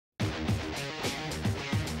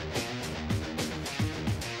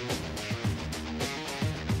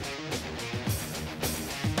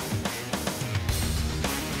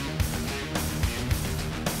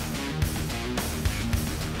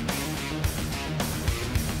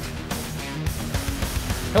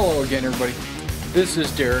Hello again, everybody. This is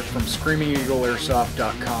Derek from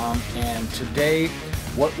ScreamingEagleAirsoft.com, and today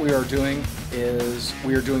what we are doing is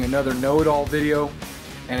we are doing another know-it-all video.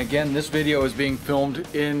 And again, this video is being filmed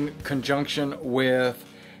in conjunction with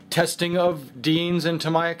testing of Dean's and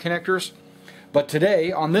Tamiya connectors. But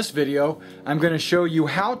today, on this video, I'm going to show you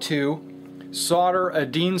how to solder a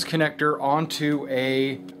Dean's connector onto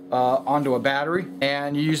a battery,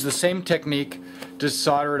 and you use the same technique to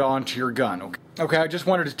solder it onto your gun. Okay, I just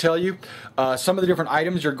wanted to tell you some of the different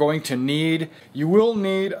items you're going to need. You will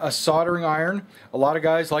need a soldering iron. A lot of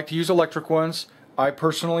guys like to use electric ones. I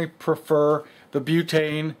personally prefer the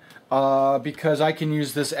butane because I can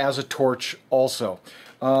use this as a torch also.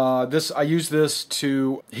 I use this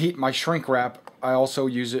to heat my shrink wrap. I also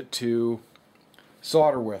use it to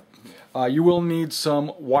solder with. You will need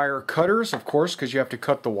some wire cutters, of course, because you have to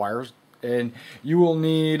cut the wires. And you will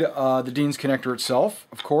need the Dean's connector itself,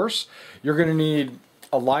 of course. You're going to need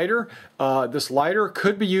a lighter. This lighter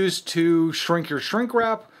could be used to shrink your shrink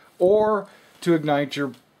wrap or to ignite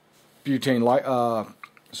your butane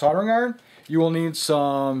soldering iron. You will need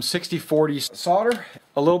some 60-40 solder,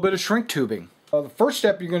 a little bit of shrink tubing. The first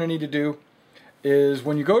step you're going to need to do is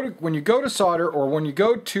when you go to solder, or when you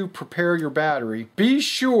go to prepare your battery, be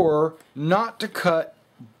sure not to cut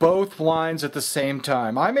both lines at the same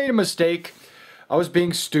time. I made a mistake. I was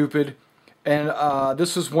being stupid, and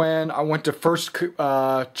this was when I went to first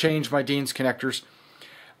change my Dean's connectors.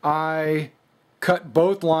 I cut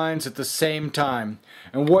both lines at the same time,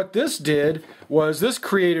 and what this did was this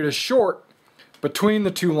created a short between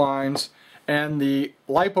the two lines, and the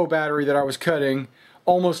LiPo battery that I was cutting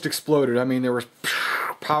almost exploded. I mean, there was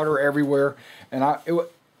powder everywhere, and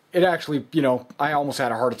it actually, you know, I almost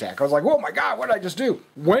had a heart attack. I was like, oh my God, what did I just do?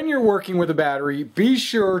 When you're working with a battery, be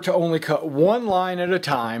sure to only cut one line at a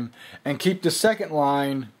time and keep the second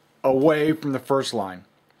line away from the first line.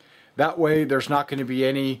 That way there's not going to be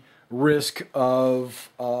any risk of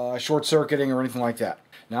short circuiting or anything like that.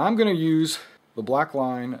 Now I'm going to use the black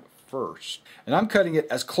line first, and I'm cutting it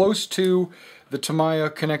as close to the Tamiya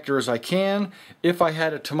connector as I can. If I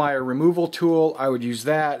had a Tamiya removal tool, I would use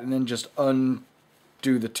that and then just undo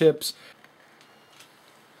the tips.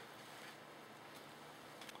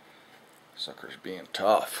 Sucker's being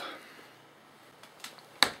tough.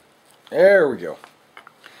 There we go.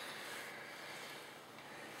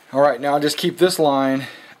 Alright, now I'll just keep this line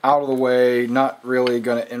out of the way, not really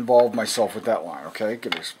going to involve myself with that line, okay?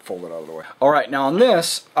 Get this folded out of the way. Alright, now on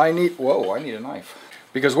this, I need a knife.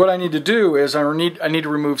 Because what I need to do is I need to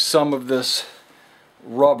remove some of this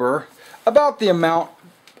rubber, about the amount.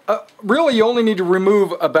 Really, you only need to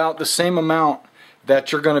remove about the same amount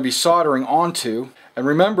that you're going to be soldering onto. And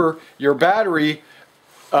remember, your battery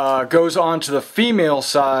goes onto the female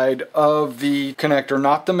side of the connector,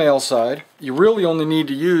 not the male side. You really only need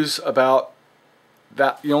to use about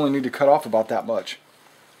that. You only need to cut off about that much.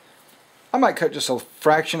 I might cut just a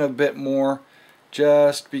fraction of a bit more,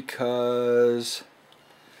 just because.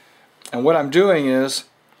 And what I'm doing is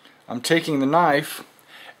I'm taking the knife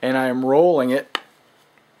and I am rolling it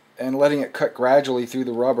and letting it cut gradually through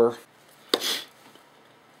the rubber.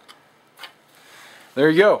 There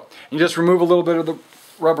you go. You just remove a little bit of the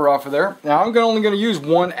rubber off of there. Now I'm only going to use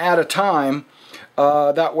one at a time.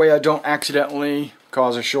 That way I don't accidentally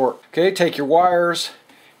cause a short. Okay, take your wires,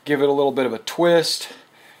 give it a little bit of a twist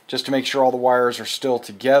just to make sure all the wires are still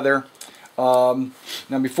together. Now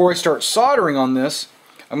before I start soldering on this,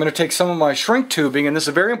 I'm going to take some of my shrink tubing, and this is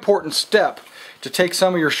a very important step, to take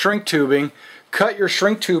some of your shrink tubing, cut your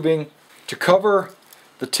shrink tubing to cover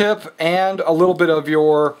the tip and a little bit of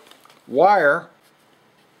your wire.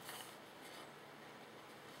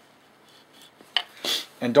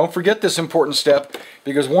 And don't forget this important step,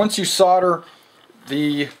 because once you solder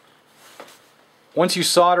it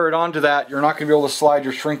onto that, you're not going to be able to slide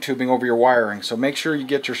your shrink tubing over your wiring. So make sure you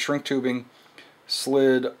get your shrink tubing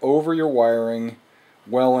slid over your wiring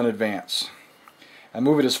well in advance, and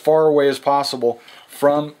move it as far away as possible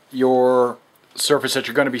from your surface that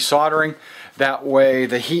you're going to be soldering. That way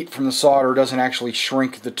the heat from the solder doesn't actually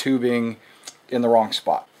shrink the tubing in the wrong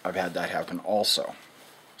spot. I've had that happen also.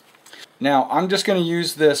 Now I'm just going to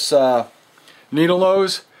use this needle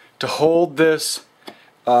nose to hold this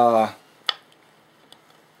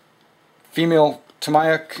female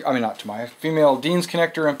Dean's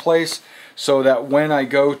connector in place, so that when I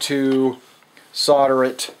go to solder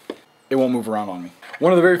it, it won't move around on me.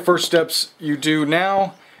 One of the very first steps you do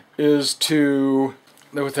now is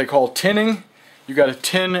what they call tinning. You got to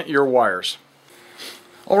tin your wires.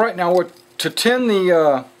 Alright, now to tin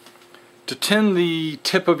the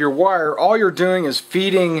tip of your wire, all you're doing is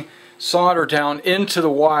feeding solder down into the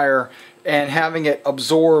wire and having it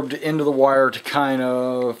absorbed into the wire to kind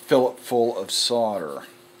of fill it full of solder.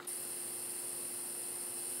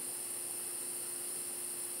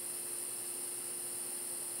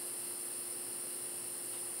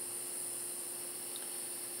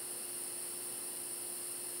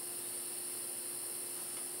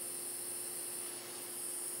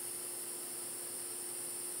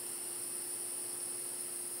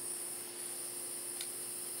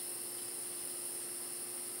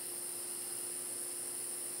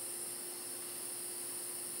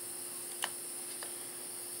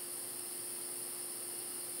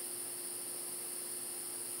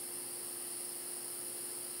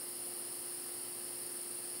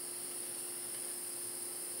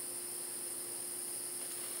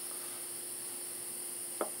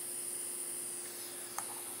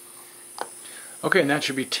 Okay, and that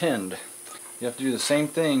should be tinned. You have to do the same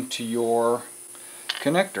thing to your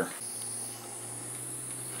connector.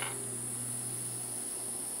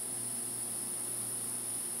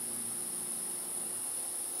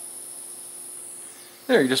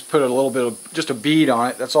 There, you just put a little bit of, just a bead on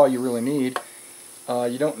it. That's all you really need.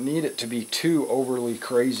 You don't need it to be too overly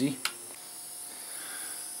crazy.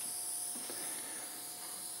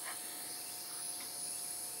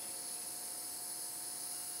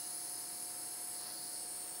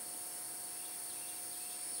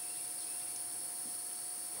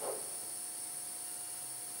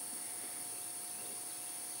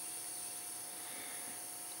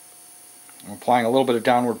 I'm applying a little bit of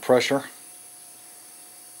downward pressure.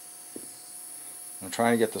 I'm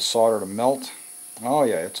trying to get the solder to melt. Oh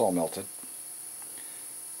yeah, it's all melted.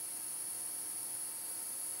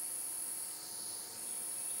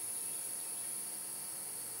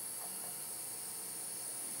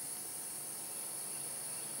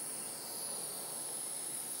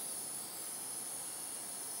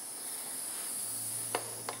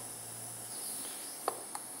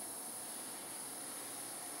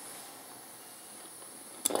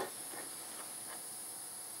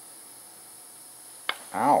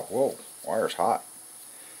 Ow, whoa, wire's hot.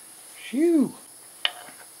 Phew.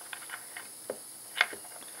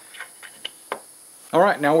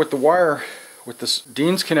 Alright, now with the wire, with this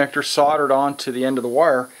Dean's connector soldered onto the end of the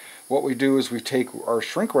wire, what we do is we take our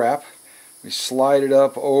shrink wrap, we slide it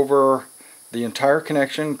up over the entire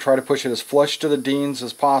connection, try to push it as flush to the Dean's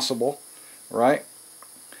as possible, right?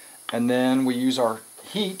 And then we use our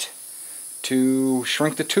heat to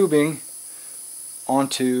shrink the tubing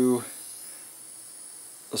onto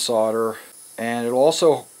the solder, and it'll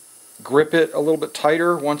also grip it a little bit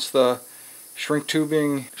tighter once the shrink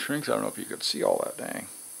tubing shrinks. I don't know if you could see all that, dang.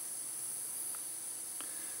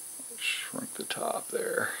 Shrink the top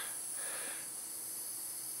there.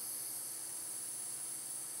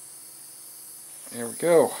 There we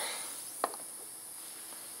go.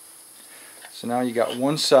 So now you got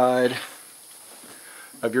one side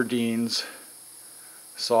of your Dean's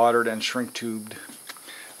soldered and shrink tubed.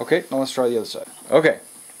 Okay, now let's try the other side. Okay,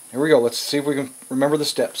 here we go. Let's see if we can remember the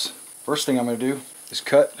steps. First thing I'm going to do is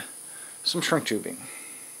cut some shrink tubing.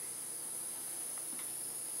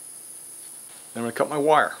 Then I'm going to cut my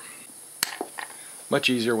wire. Much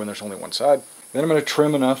easier when there's only one side. Then I'm going to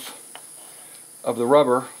trim enough of the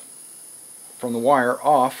rubber from the wire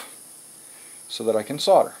off so that I can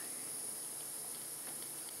solder.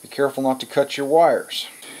 Be careful not to cut your wires.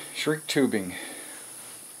 Shrink tubing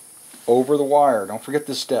over the wire. Don't forget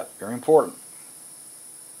this step, very important.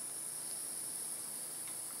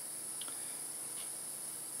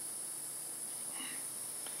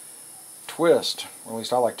 Twist, or at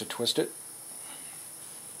least I like to twist it.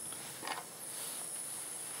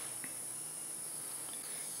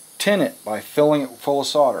 Tin it by filling it full of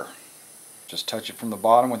solder. Just touch it from the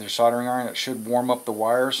bottom with your soldering iron. It should warm up the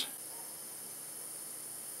wires.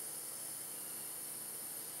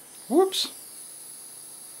 Whoops.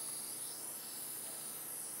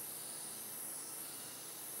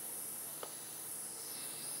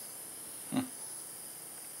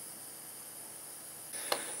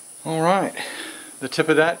 Alright, the tip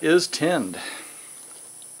of that is tinned.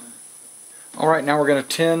 Alright, now we're going to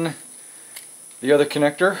tin the other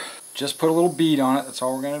connector. Just put a little bead on it, that's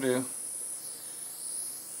all we're going to do.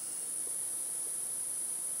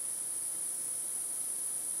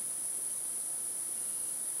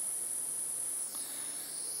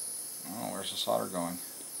 Oh, where's the solder going?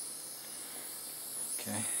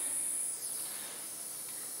 Okay.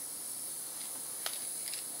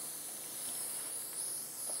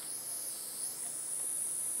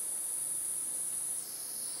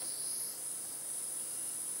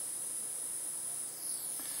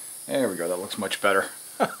 There we go, that looks much better.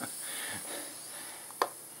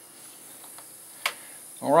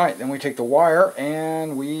 Alright, then we take the wire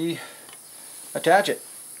and we attach it.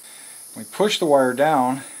 We push the wire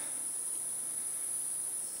down,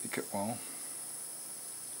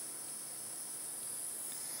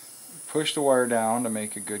 push the wire down to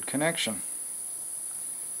make a good connection.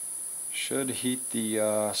 Should heat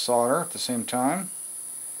the solder at the same time.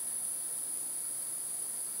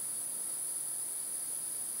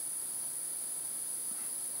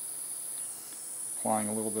 Applying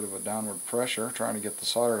a little bit of a downward pressure, trying to get the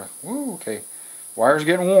solder to, woo, okay, wire's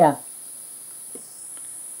getting warm.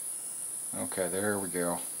 Okay, there we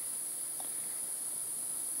go.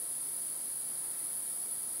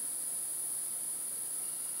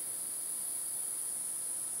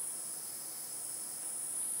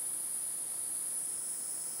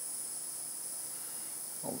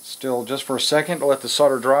 Hold still just for a second to let the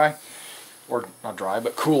solder dry, or not dry,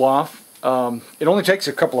 but cool off. It only takes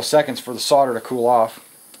a couple of seconds for the solder to cool off.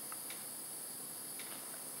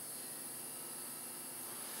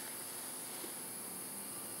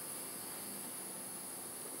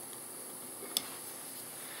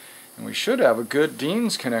 And we should have a good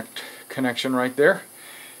Dean's connection right there.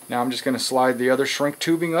 Now I'm just going to slide the other shrink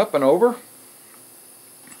tubing up and over.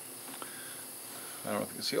 I don't know if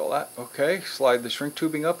you can see all that. Okay, slide the shrink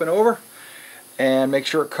tubing up and over. And make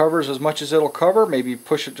sure it covers as much as it'll cover. Maybe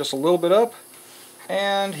push it just a little bit up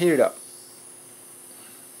and heat it up.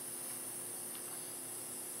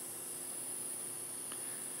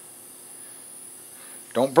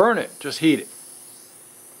 Don't burn it, just heat it.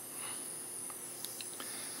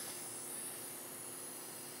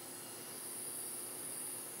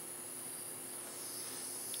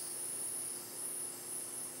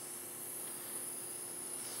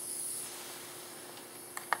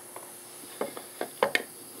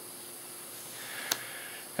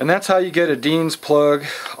 And that's how you get a Dean's plug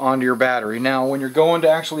onto your battery. Now when you're going to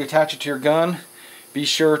actually attach it to your gun, be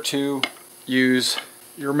sure to use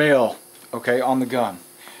your male, okay, on the gun.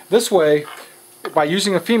 This way, by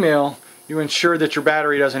using a female, you ensure that your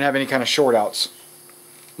battery doesn't have any kind of short outs.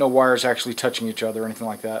 No wires actually touching each other or anything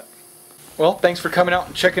like that. Well, thanks for coming out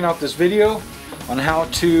and checking out this video on how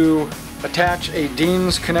to attach a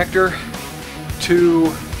Dean's connector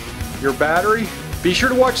to your battery. Be sure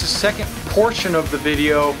to watch the second portion of the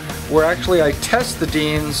video where actually I test the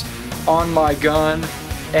Dean's on my gun,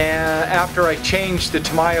 and after I change the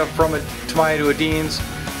Tamiya from a Tamiya to a Dean's,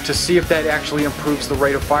 to see if that actually improves the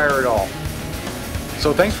rate of fire at all.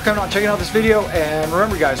 So thanks for coming out and checking out this video, and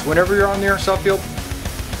remember guys, whenever you're on the airsoft field,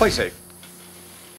 play safe.